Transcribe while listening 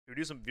We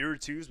do some viewer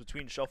 2s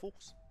between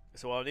shuffles.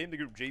 So I'll name the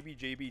group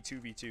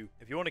JBJB2v2.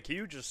 If you want a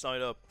queue, just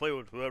sign up. Play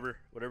with whatever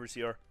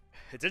CR.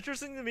 It's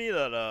interesting to me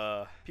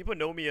that people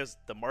know me as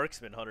the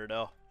marksman hunter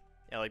now.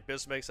 Yeah, like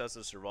Bismix as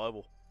the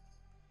survival.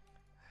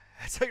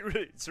 It's like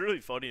it's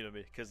really funny to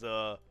me because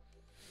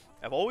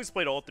I've always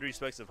played all 3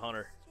 specs of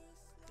hunter.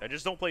 I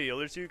just don't play the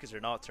other 2 because they're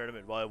not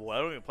tournament viable. I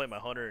don't even play my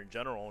hunter in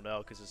general now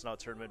because it's not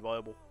tournament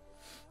viable.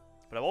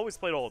 But I've always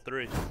played all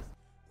 3.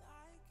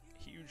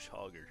 Huge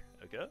hogger.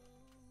 Okay.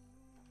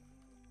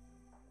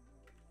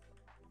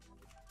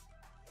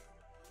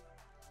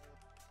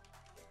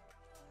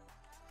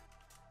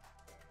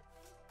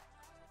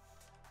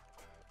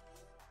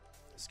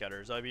 Scatter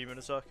his IB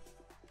gonna suck.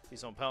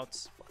 He's on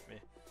pounce. Fuck me.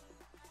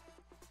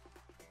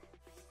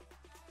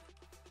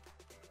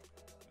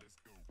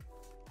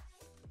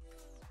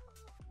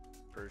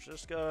 Purge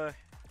this guy.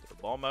 Get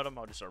a bomb at him.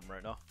 I'll just start him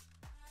right now.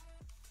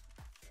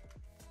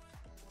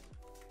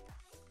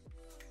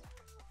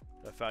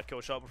 That fat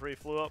kill shot before he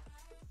flew up.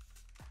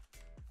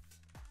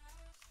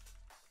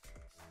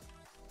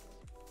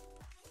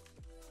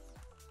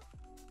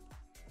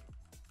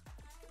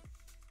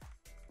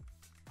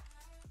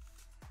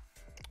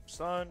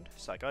 Stunned.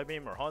 Sack eye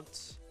beam or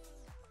hunt.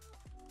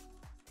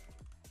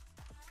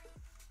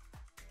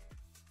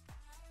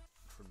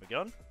 From the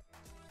gun.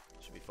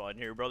 Should be fine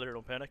here, brother.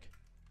 Don't panic.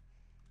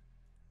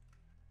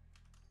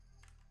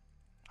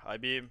 High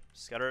beam.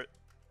 Scatter it.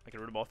 I can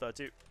root him off that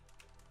too.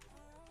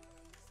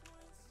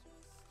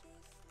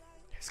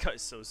 This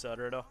guy's so sad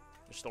right now.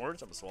 There's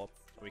thorns. I'm gonna swap.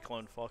 Are we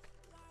clone? Fuck.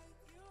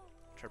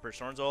 Try to push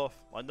thorns off.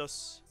 Blind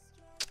us.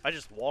 I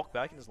just walk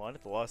back in his line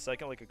at the last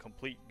second like a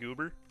complete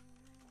goober.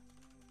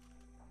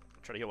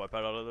 Try to get my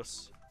pet out of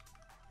this.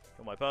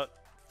 Kill my pet.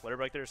 Flare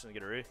back there so I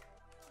can get a re.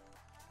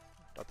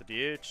 Got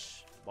the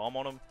DH. Bomb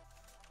on him.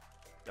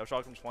 Dev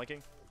shock him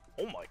flanking.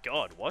 Oh my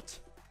god, what?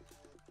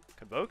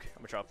 Convoke? I'm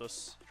gonna trap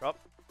this. Drop.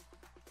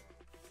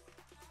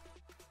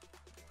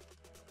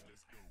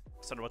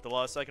 Send him with the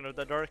last second of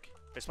that dark.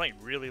 He's playing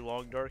really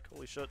long dark.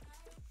 Holy shit.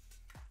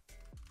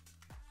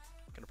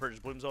 Gonna purge his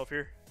blooms off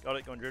here. Got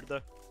it. Going druid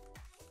there.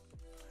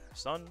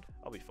 Stunned.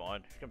 I'll be fine.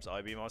 Here comes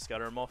I-beam. I'll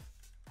scatter him off.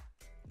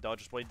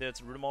 Dodge his blade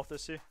dance and root him off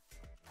this too.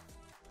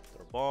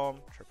 Throw a bomb.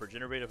 Try to purge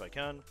innervate if I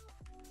can.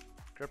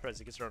 Grip as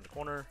he gets around the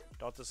corner.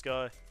 Dot this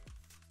guy.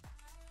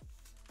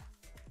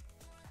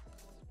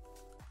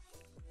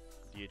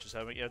 DH is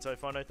having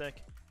anti-fun, I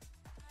think.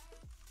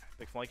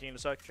 Big flanking in a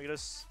sec. Check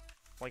this.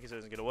 Flanking so he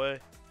doesn't get away.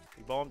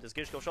 Big bomb.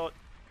 Disengage kill shot.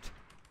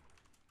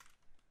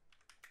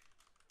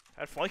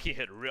 That flanking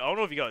hit. I don't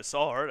know if you guys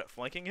saw how hard that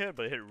flanking hit,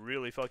 but it hit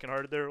really fucking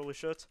hard there. Holy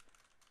shit.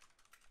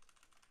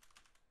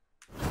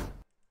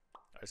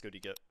 Let's go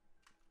DK.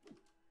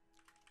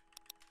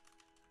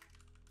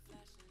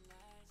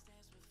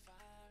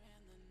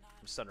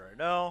 I'm stunned right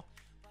now.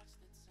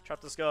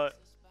 Trap this guy.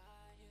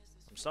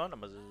 I'm stunned.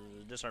 I'm gonna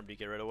disarm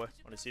DK right away.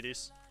 I want to see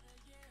these.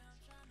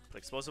 Put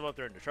explosive up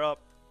there in the trap.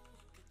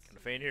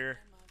 Gonna feign here.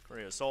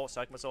 Gonna assault.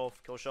 Sack myself.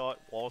 Kill shot.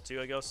 Wall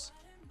 2, I guess.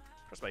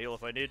 Press my heal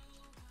if I need.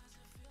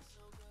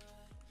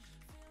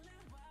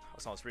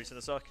 That's not free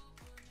to suck.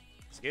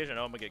 Disengage. I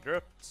know I'm gonna get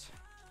gripped.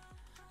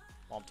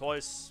 Bomb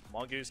twice.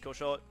 Mongoose. Kill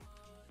shot.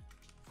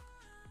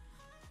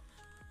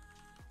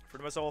 Free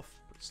to myself.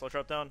 Put slow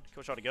trap down.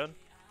 Kill shot again.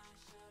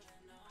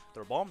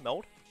 Throw a bomb.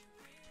 Meld.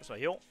 Press my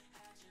heal.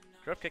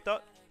 Grip. Kick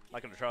that.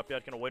 Not gonna trap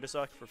yet. Gonna wait a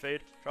sec for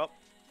fade. Drop.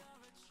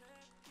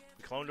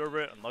 We cloned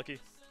over it. Unlucky.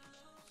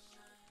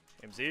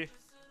 MZ.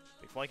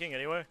 Big flanking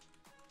anyway.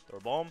 Throw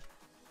a bomb.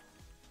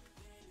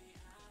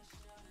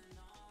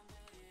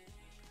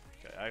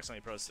 Okay, I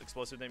accidentally pressed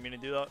explosive. Didn't mean to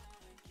do that.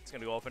 It's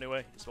gonna go off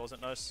anyway. This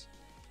wasn't nice.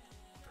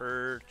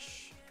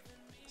 Perch.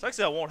 So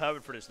actually I won't have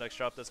it for this next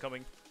trap that's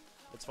coming.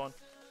 It's fun.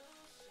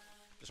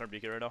 Just arm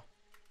DK right now.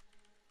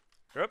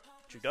 Grip.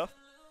 Cheek off.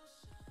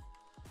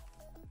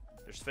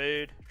 There's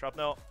fade. Trap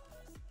now.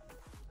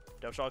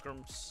 Dev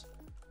chakrams.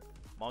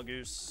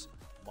 Mongoose.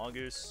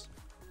 Mongoose.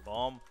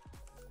 Bomb.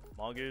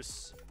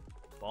 Mongoose.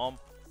 Bomb.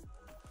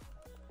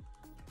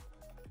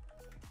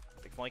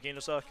 Big flanking in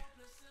a suck.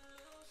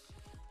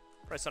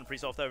 Probably stun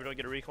priest off that if we don't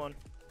get a reclone.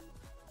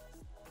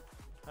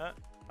 Not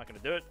gonna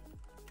do it.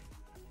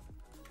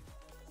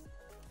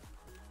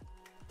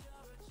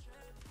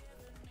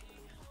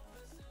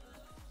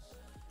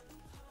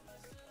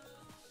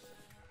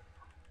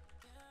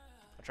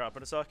 I trap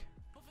in a suck.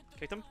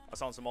 Kicked him. I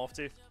silence him off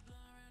too.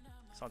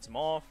 Silence him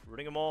off.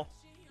 Rooting him all.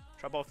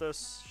 Trap off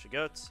this. Should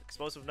get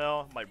explosive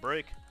now. Might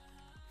break.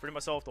 Free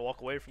myself to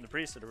walk away from the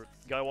priest. So the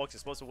guy walks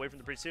explosive away from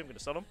the priest too. I'm gonna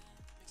stun him.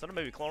 Stun him.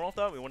 Maybe clone off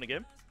that. We win the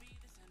game.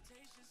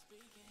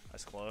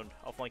 Nice clone.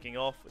 I'll flanking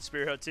off with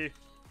spearhead too.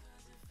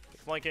 Big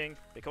flanking.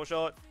 Big kill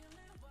shot.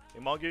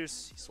 Big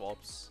mongoose. He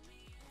swaps.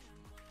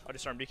 I'll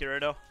just arm DK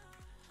right now.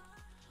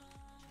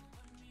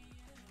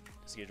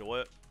 Disengage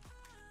away.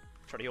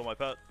 Try to heal my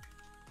pet.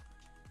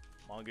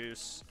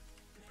 Mongoose.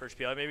 Purge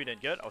PI maybe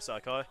didn't get. I'll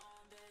sack high.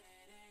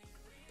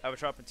 I have a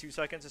trap in 2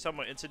 seconds. This time I'm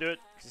going to into it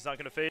because he's not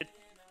going to fade.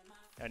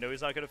 I know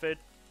he's not going to fade.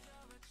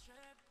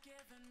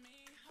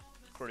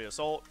 Cordy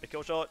assault. Big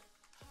kill shot.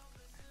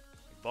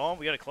 Bomb.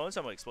 We got a clone,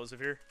 so I'm explosive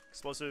here.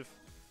 Explosive.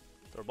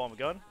 Throw a bomb, a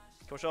gun.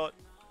 Kill shot.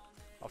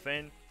 I'll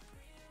feign.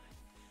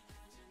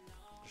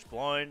 Just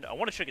blind. I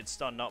want to check it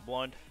stun, not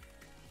blind.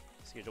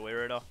 Let's get away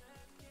right now.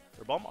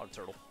 Throw a bomb on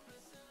turtle.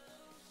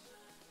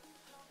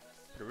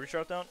 Put a root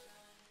trap down.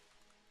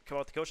 Come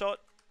out the kill shot.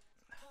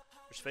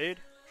 Just fade.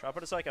 Trap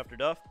it a sec after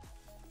death.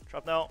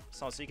 Trap now.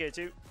 It's on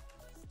CK2.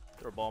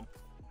 Throw a bomb.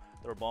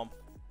 Throw a bomb.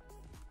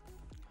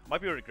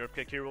 Might be able to grip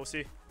kick here, we'll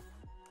see.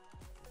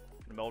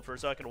 Gonna meld for a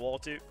second, a wall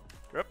too.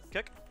 Grip,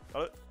 kick,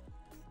 got it.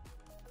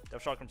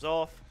 Death shot comes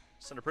off.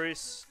 Send a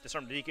priest.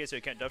 Disarm the DK so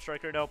you can't death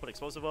strike right now. Put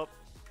explosive up.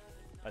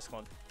 Nice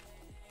clone.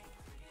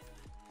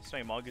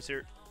 Swing Mongoose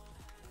here.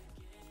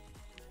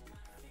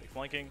 Big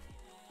flanking.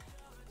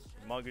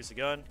 Mongoose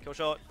again. Kill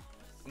shot.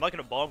 I'm not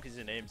gonna bomb because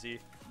he's in AMZ.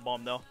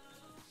 Bomb now.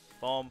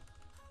 Bomb.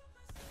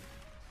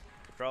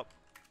 Good drop.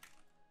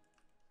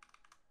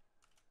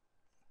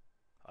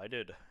 I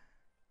did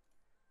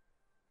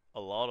a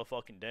lot of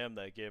fucking damn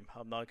that game.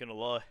 I'm not gonna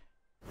lie.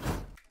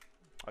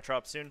 I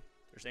trap soon.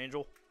 There's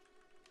Angel.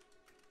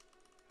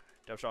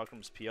 Death shot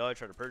comes PI.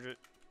 Try to purge it.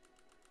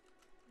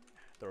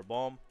 Throw a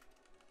bomb.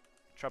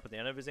 Trap at the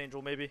end of his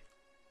Angel maybe.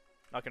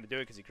 Not gonna do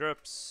it because he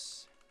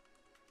grips.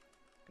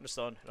 Gonna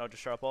stun and I'll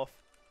just trap off.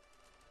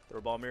 Throw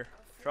a bomb here.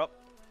 Trap.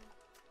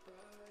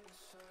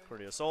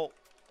 Pretty assault.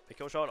 A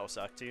kill shot. I'll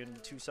sack to you in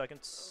 2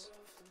 seconds.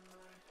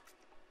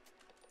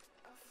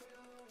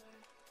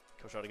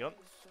 Kill shot again.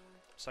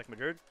 Sack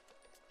Madrid.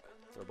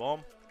 Throw a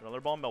bomb.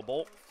 Another bomb. Mel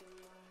bolt.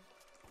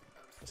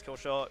 Let's kill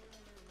shot.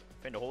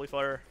 Feign a holy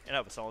fire. And I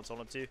have a silence on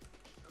him too.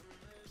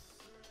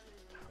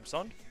 I'm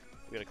stunned.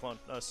 We got a clone.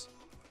 Nice.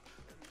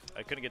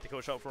 I couldn't get the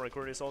kill shot before my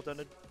Cordy assault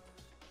ended.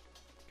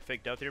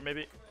 Fake death here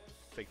maybe.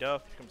 Fake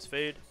death. Here comes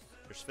fade.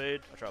 There's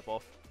fade. I trap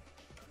off.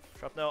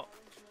 Trap now.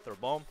 Throw a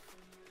bomb.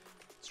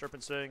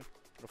 Serpent sting.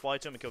 Gonna fly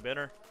to him and kill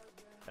Banner.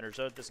 Banner's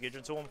dead. Disengage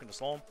into him. Gonna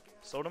slow him.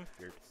 Slowed him.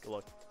 Weird. Good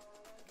luck.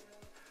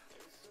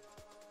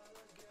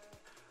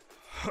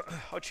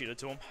 I cheated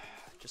to him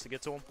just to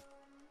get to him.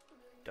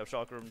 Death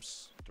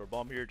chakrams. Throw a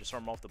bomb here.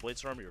 Disarm off the blade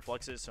storm. He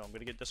reflects it, so I'm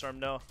gonna get disarmed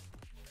now.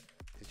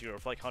 He's gonna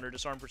reflect Hunter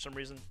disarm for some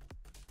reason.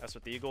 That's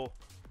with the eagle.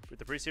 With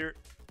the priest here.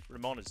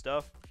 Ramon is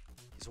deaf.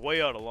 He's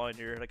way out of line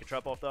here, and I can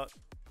trap off that.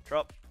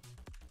 Trap.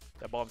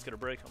 That bomb's gonna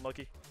break.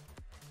 Unlucky.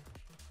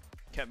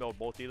 Can't meld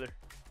both either.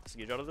 Let's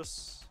engage out of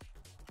this.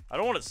 I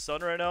don't want to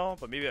stun right now,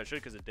 but maybe I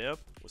should because it's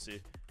damp. We'll see.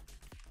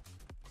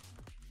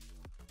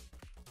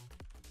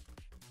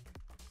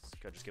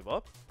 Can I just give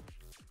up?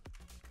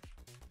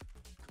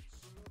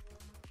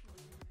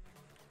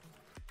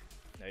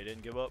 No, he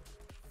didn't give up.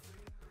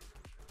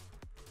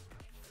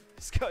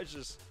 This guy's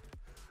just...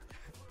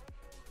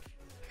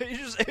 He's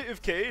just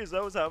AFK? Is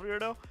that what's happening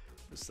right now?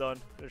 The stun.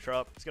 Gonna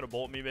trap. He's gonna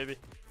bolt me maybe.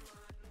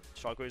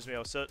 Shockwaves me. I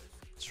was set.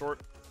 Short.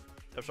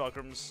 Death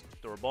chakrams.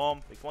 Throw a bomb.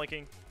 Big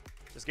flanking.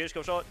 Disengage.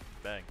 Kill shot.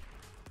 Bang.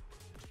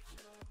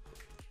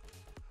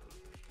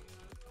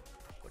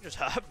 What just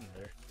happened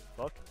there?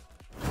 Fuck.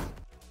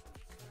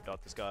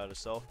 Got this guy out of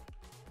cell.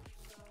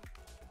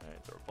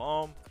 Alright, throw a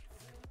bomb.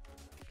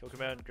 Kill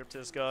command, grip to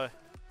this guy.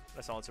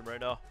 I silence him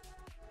right now.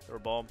 Throw a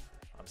bomb.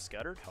 I'm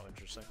scattered? How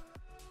interesting.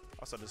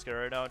 I'll send this guy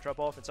right now and trap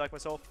off and sack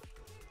myself.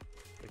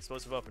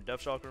 Explosive up and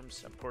death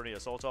chakrams. I'm Courtney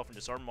assault off and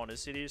disarm him on his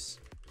CDs.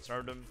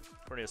 Disarmed him.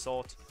 Courtney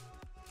assault.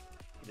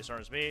 He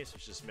disarms me, so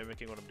it's just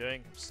mimicking what I'm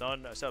doing. I'm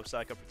stunned. I still have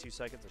sack up for 2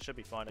 seconds. I should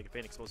be fine. I can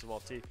feign explosive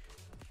off T.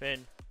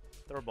 Feign.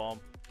 Throw a bomb.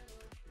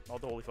 All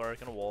the holy fire.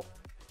 Can a wall.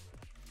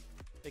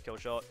 A kill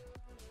shot.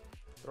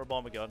 Throw a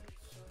bomb again.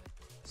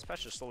 This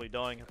patch is slowly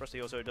dying. I press the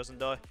heal so it doesn't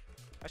die.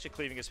 Actually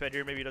cleaving his head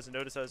here. Maybe he doesn't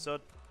notice that it's dead.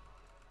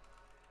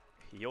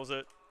 He heals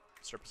it.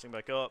 Surfacing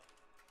back up.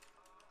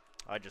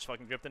 I just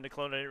fucking gripped into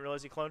clone. I didn't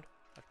realize he cloned.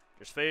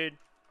 There's fade.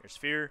 There's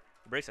fear.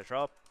 He breaks. I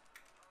drop.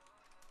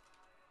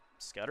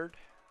 Scattered.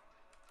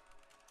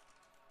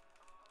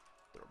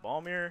 Throw a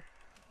bomb here.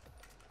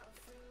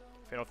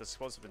 Feign off this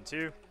explosive in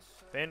 2.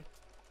 Feign.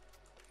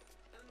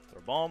 Throw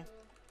a bomb.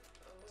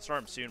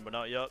 Disarm soon, but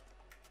not yet.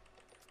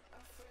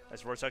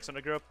 Nice vortex on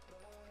the grip.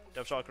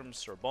 Death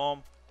chakrams or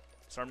bomb.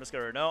 Disarm this guy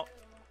right now.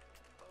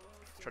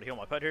 Try to heal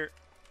my pet here.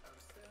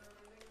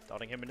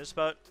 Dotting him in his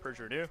pet. Purge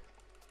renew.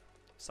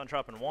 Stun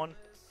trap in 1.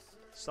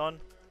 Stun.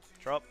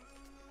 Trap.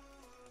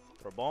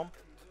 Throw a bomb.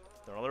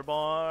 Throw another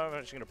bomb.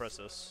 I'm just gonna press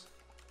this.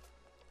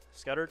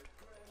 Scattered.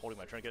 Holding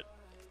my trinket.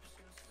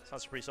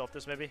 Sounds pretty soft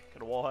this maybe.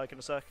 Get a wall hack in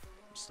a sec.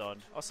 I'm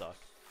stunned. I'll suck.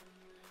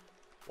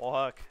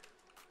 Wall hack.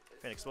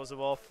 Feign explosive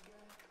off.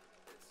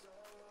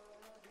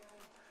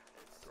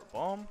 Throw a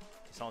bomb.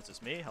 He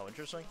silences me. How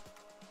interesting.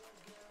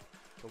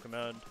 Kill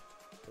command.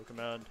 Kill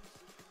command.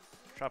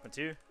 Trap in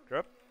 2.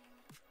 Grip.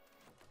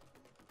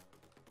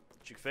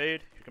 Cheek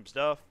fade. Here comes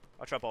death.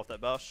 I trap off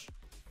that bash.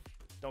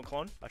 Don't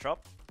clone. I trap.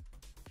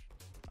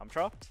 I'm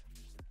trapped.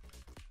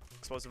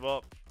 Explosive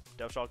up.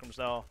 Death chakrams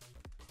now.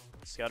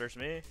 Scatters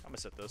me. I'm gonna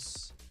set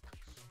this.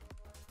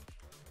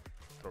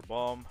 Throw a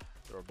bomb.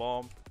 Throw a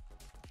bomb.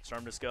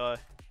 Disarm this guy.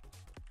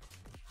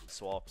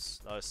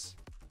 Swaps. Nice.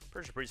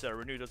 Pretty sure preset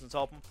renew doesn't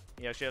help him.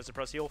 He actually has to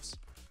press heals.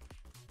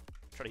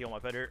 Try to heal my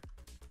pet here.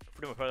 If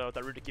I do my pet out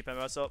that root to keep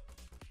MS up.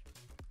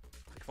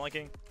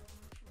 flanking.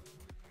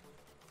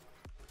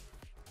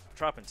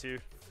 Trapping 2.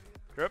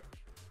 Grip.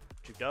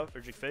 Juke Duff, or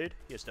Juke Fade.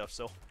 He has Duff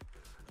still.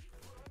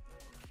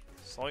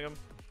 Slowing him.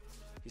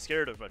 He's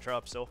scared of my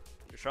trap still.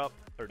 Your trap,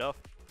 or Duff.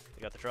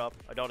 I got the trap.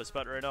 I doubt his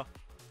pet right now.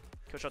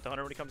 Kill shot the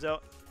hunter when he comes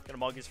out. Gonna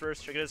mongoose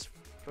first. Check it is.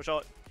 Kill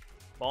shot.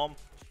 Bomb.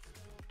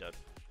 Dead.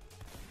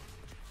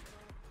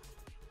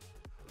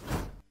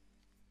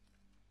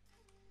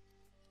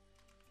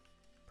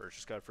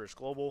 Purchase guy first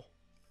global.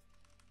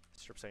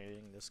 Strip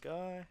saying this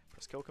guy.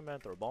 Press kill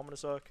command. Throw a bomb in a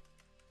suck.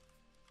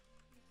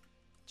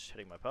 Just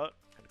hitting my pet.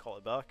 And call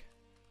it back.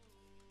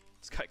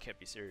 This guy can't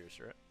be serious,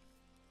 right?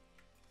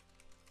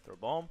 Throw a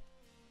bomb.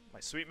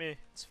 Might sweep me.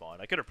 It's fine.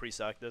 I could have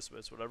pre-sacked this, but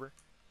it's whatever.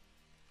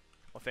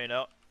 I'll feign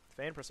out.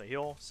 Feign, press a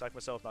heal. Sack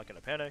myself, not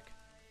gonna panic.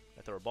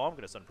 I throw a bomb,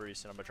 gonna stun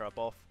priest, and I'm gonna trap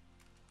off.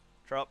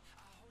 Trap.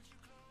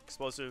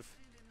 Explosive.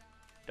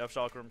 Death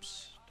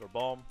chakrams. Throw a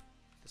bomb.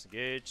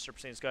 Disengage.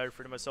 Serpentine Sky,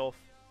 free to myself.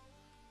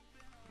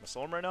 I'm gonna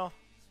slow him right now.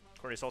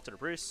 Corny assault to the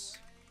priest.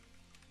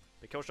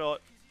 Big kill shot.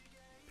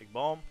 Big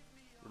bomb.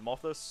 Root him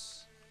off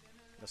this.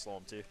 Gonna slow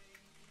him too.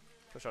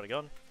 Kill shot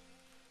again.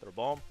 Throw a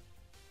bomb.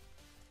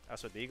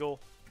 Ass with the eagle.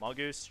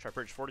 Mongoose. Try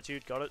purge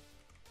fortitude. Got it.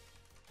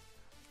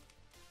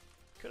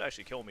 Could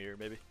actually kill me here,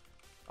 maybe.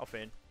 I'll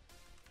feign.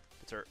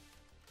 It's hurt.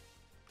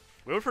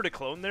 We went for the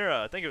clone there.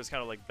 I think it was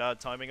kind of like bad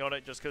timing on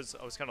it just because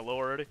I was kind of low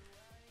already.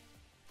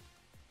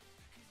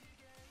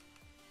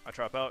 I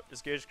trap out.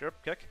 Disengage. Grip.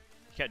 Kick.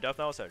 You can't death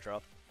now, so I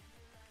trap.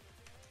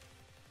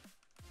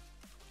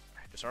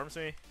 Disarms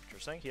me.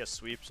 Interesting. He has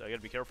sweep, so I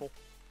gotta be careful.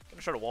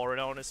 Gonna try to wall right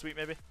now on his sweep,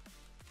 maybe.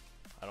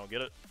 I don't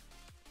get it.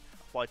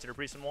 Fly to the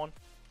priest in 1.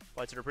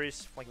 Fly to the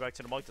priest. Flank back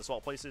to the monk to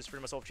swap places.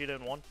 Free myself cheetah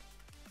in 1.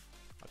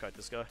 I'll kite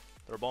this guy.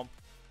 Throw a bomb.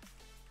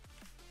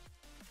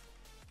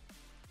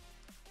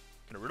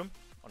 Gonna root him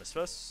on his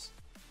fists.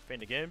 Feign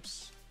the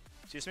games.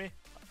 Excuse me.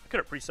 I could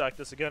have pre-sacked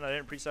this again. I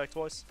didn't pre-sack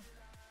twice.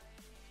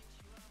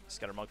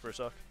 Scatter monk for a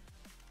sec.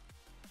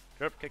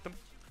 Drip, kicked him.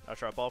 Now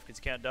trap off because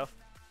he can't death.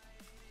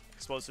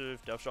 Explosive,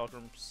 death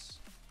chakrams.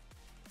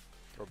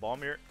 Throw a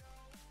bomb here.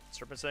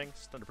 Serpent Sing,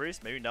 stun the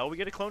priest. Maybe now we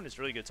get a clone. It's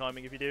really good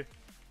timing if you do.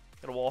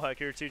 Got a wall hack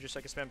here too, just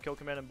like a spam kill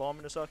command and bomb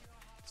in a sec.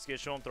 Just get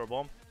show him, throw a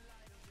bomb.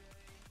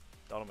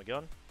 Dot him a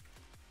gun.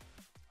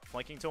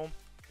 Flanking to him.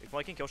 Big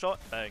flanking, kill shot.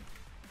 Bang.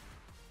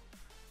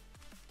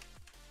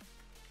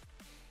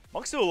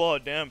 Monks do a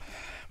lot, damn.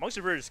 Monks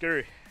are very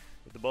scary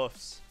with the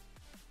buffs.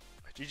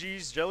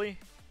 GG's, Jelly.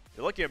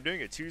 You're lucky I'm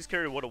doing a 2's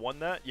carry. Would have won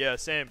that. Yeah,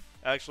 same.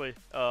 Actually,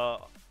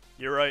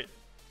 you're right.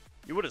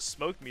 You would have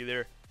smoked me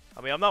there. I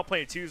mean, I'm not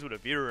playing 2's with a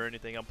viewer or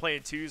anything. I'm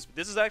playing 2's.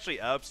 This is actually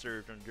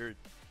absurd and you're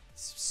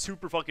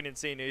super fucking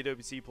insane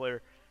AWC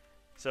player.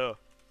 So,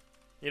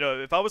 you know,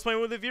 if I was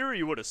playing with a viewer,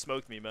 you would have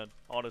smoked me, man.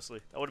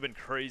 Honestly, that would have been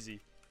crazy.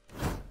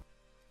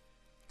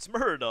 It's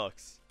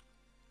Murdox.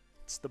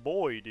 It's the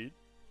boy, dude.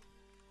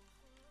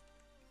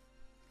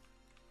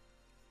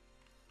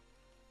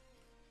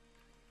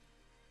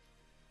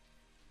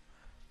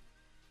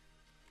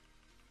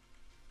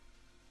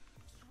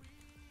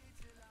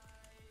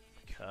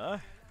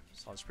 Okay.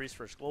 Silence Priest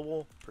first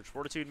global. Purge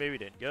Fortitude maybe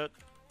didn't get.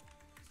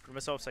 For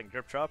myself, second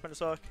grip trap in a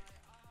sec.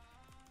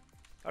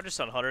 I'll just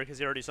stun Hunter because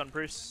he already stunned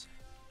Priest.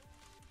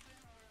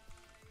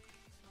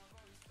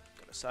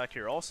 Got a sack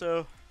here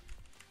also.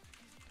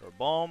 Throw a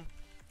bomb.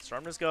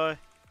 Disarm this guy.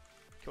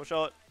 Kill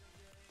shot.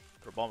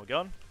 Throw a bomb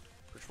again.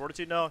 Purge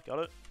Fortitude now. Got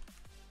it.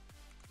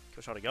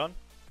 Kill shot again.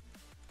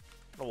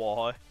 And a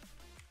wall high.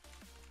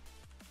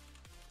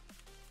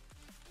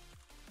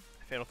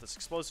 Fan off this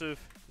explosive.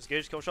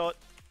 Disengage, kill shot.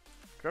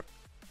 Grip.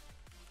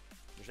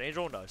 There's an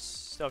angel. Nice.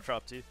 Still have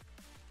trap too.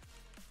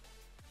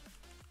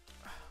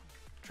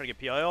 Try to get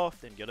PI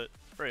off. Didn't get it.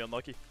 Very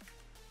unlucky.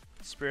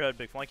 Spearhead,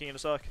 big flanking in a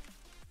sec.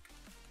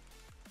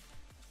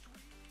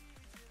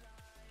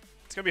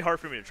 It's gonna be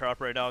hard for me to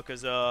trap right now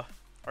because I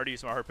already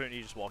used my harpoon and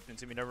he just walked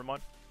into me. Never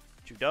mind.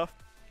 Juke death.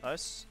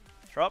 Nice.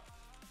 Trap.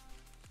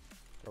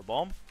 Throw a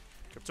bomb.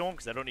 Grip to him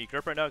because I don't need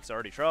grip right now because I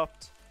already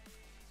trapped.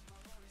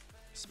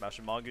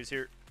 Smashing mongoose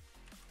here.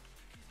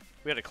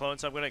 We had a clone,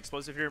 so I'm going to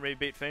explosive here, maybe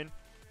bait Feign.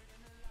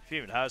 If he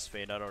even has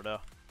Feign, I don't know.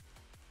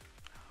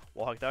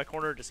 Wall hack that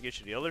corner, disengage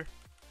to the other.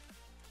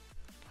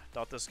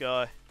 Dot this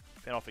guy.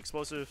 Fan off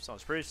explosive,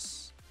 Silence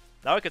Priest.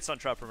 Now I could stun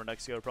trap from our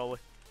next go, probably.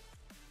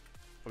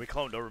 But we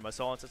cloned over my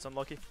silence, it's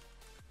unlucky.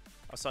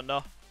 I'll stun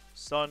now.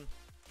 Stun.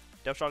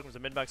 Death Shock was a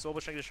mid-max soul,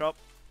 but trying to shop.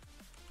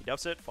 He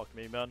deaths it, fuck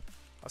me, man.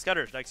 I'll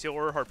scatter his next heal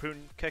or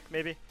harpoon kick,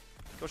 maybe.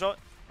 Kill shot.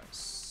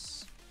 Nice.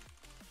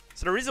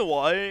 So the reason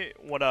why,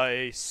 when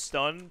I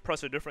stun,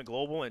 press a different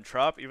global, and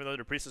trap, even though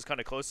the priest is kind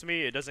of close to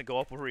me, it doesn't go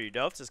up before he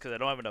deaths, is because I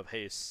don't have enough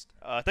haste.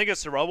 I think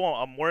it's survival.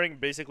 I'm wearing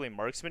basically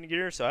marksman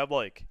gear, so I have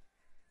like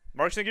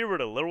marksman gear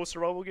with a little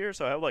survival gear,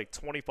 so I have like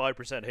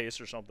 25% haste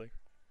or something.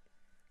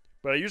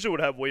 But I usually would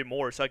have way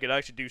more, so I could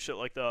actually do shit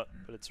like that,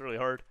 but it's really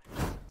hard.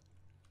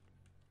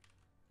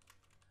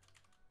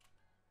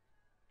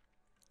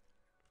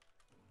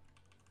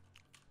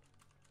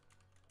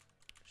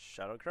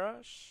 Shadow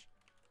Crash?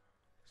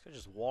 This guy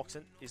just walks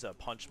in. He's a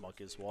punch monk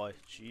is why.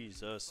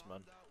 Jesus,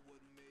 man.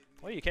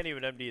 Well, you can't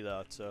even MD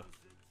that, so.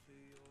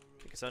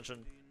 Kick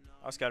Ascension.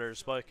 I'll scatter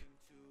Spike.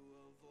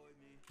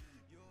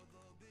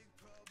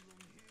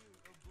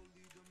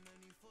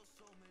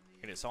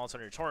 You need silence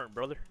on your torrent,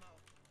 brother.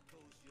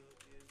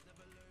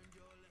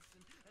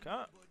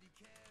 Okay.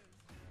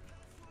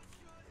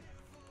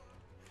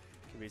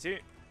 QBT.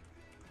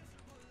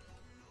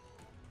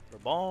 Throw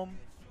bomb.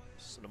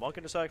 Send a monk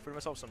into sec. Free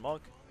myself some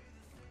monk.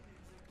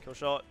 Kill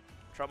shot.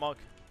 Trap monk.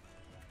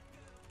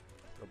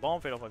 Throw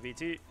bomb. Fade off my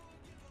VT.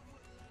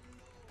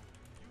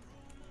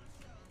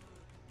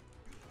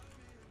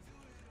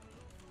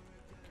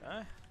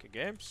 Okay. Good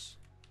games.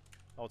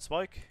 Out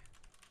spike.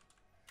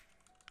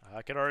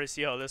 I can already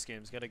see how this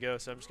game's gonna go,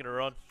 so I'm just gonna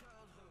run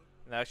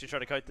and actually try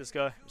to kite this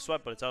guy.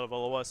 Sweat, but it's out of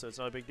LOS, so it's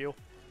not a big deal.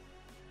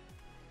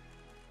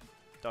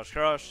 Dodge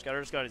crush.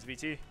 Scatter this guy his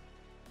VT.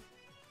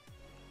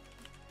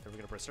 Then we're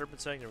gonna press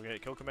Serpent Sing. Then we're gonna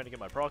kill command to get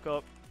my proc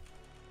up.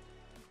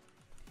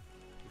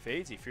 He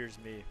fades. He fears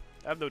me.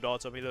 I have no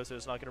dots on me though, so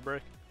it's not gonna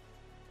break.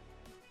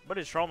 But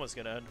his trauma's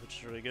gonna end, which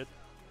is really good.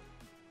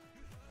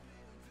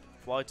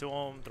 Fly to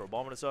him. Throw a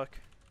bomb in a sec.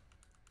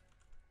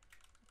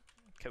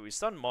 Okay, we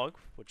stun Mug,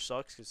 which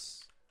sucks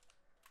because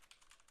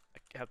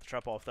I have to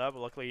trap off that, but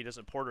luckily he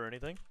doesn't port or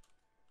anything.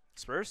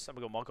 Spurs. I'm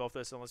gonna go monk off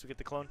this unless we get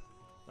the clone.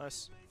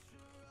 Nice.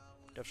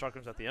 Death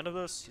Chakram's at the end of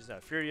this. He's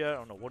not fear yet. I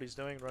don't know what he's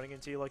doing running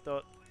into you like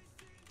that.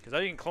 Because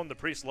I can clone the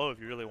priest low if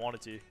you really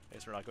wanted to. I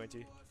guess we're not going to.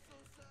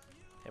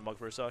 Hey, Mug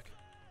for a sec.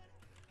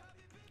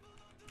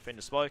 Feign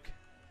to spike.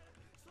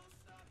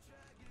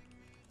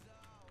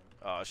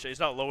 Shit, he's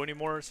not low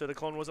anymore, so the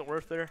clone wasn't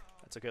worth there.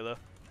 That's okay though.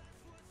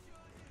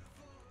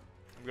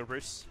 I'm gonna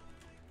priest.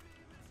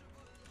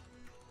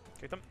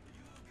 Kick them.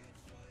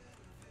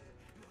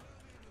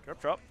 Grab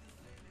drop.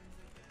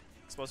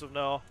 Explosive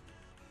no.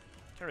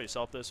 Can't really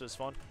stop this, so it's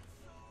fun.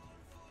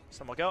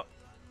 Stun lock out.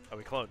 Oh,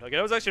 we cloned. Okay,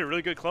 that was actually a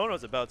really good clone. It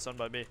was about stunned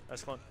by me.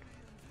 Nice clone.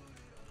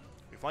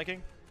 We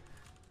flanking.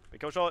 Big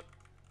kill shot.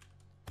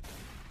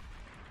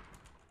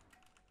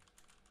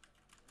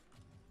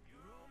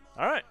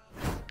 Alright.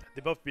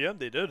 They both BM,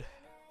 they did.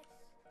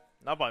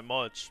 Not by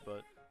much,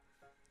 but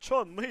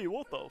Chun-Li,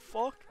 what the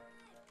fuck?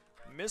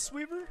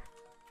 Mistweaver?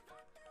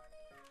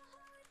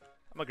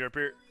 I'm gonna grip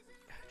here.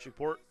 Shoot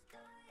port.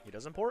 He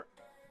doesn't port.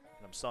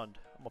 And I'm stunned.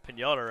 I'm a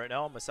pinata right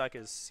now. I'm gonna sack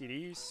his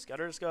CDs.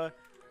 Scatter this guy.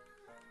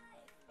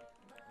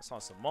 That's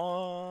not some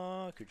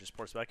monk who just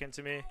ports back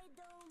into me.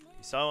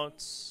 He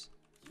silence.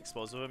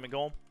 Explosive him and go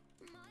home.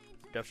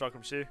 Death shock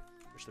from C.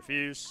 Push the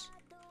fuse.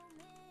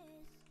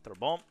 Throw a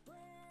bomb.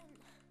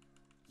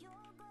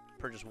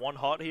 Purchase one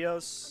hot he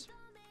has.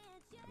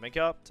 I'm in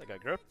capped. I got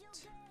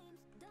gripped.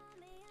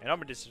 And I'm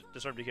gonna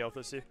disarm DK off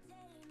this too.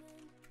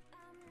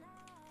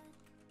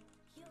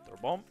 Throw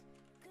a bomb.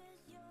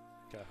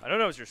 Okay. I don't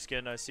know if it's your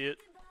skin. I see it.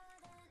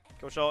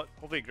 Go shot.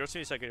 Hopefully it grips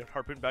me so I can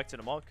harpoon back to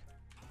the monk.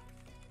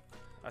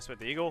 I spit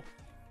the eagle.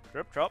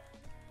 Grip, drop.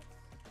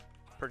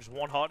 Purchase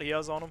one hot he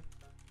has on him.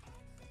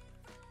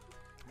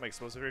 I'm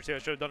explosive here too. I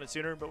should have done it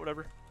sooner, but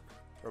whatever.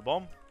 Throw a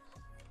bomb.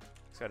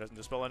 This guy doesn't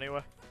dispel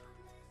anyway.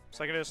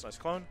 Second is nice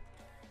clone.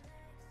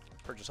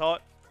 Purchase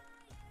hot.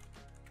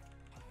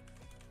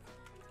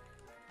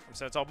 I'm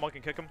set top monk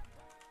and kick him.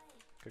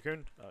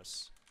 Cocoon.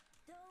 Nice.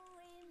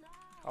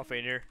 I'll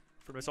feign here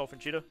for myself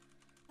and Cheetah.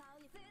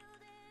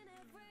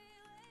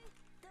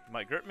 He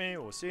might grip me.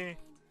 We'll see. I'm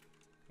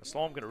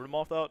slow. I'm gonna root him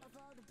off that.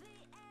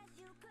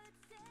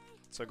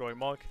 So going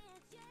monk.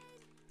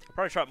 I'll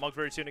probably trap monk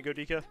very soon and go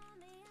DK.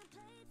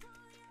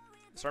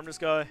 Disarm this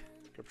guy.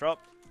 Grip drop.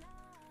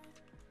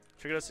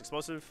 Trigger this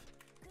explosive.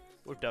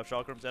 With Death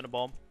Chakrams and a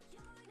bomb.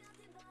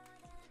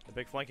 A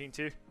big flanking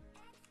too.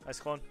 Nice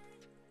clone.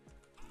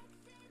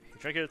 He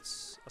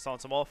trinkets. I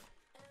silence him off.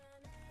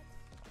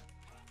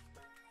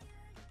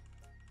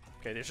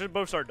 Okay, they should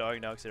both start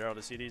dying now because they're out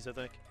of CDs, I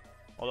think.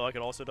 Although I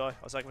could also die.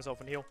 I'll sack myself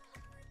and heal.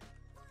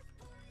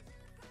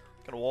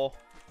 Got a wall.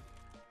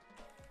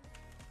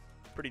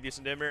 Pretty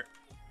decent damage here.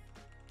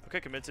 Okay,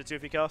 commit to 2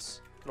 if he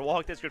casts. Got a wall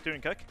hawk that script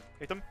and kick.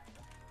 Hit them.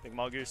 Big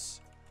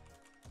mongoose.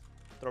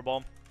 Throw a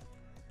bomb.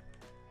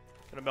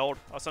 Gonna meld.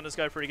 I'll stun this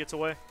guy before he gets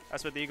away. I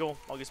spit the eagle.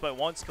 I'll get spite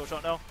once. Kill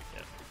shot now.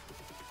 Yeah.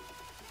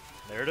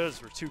 There it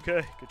is. We're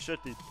 2K. Good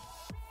shit, dude.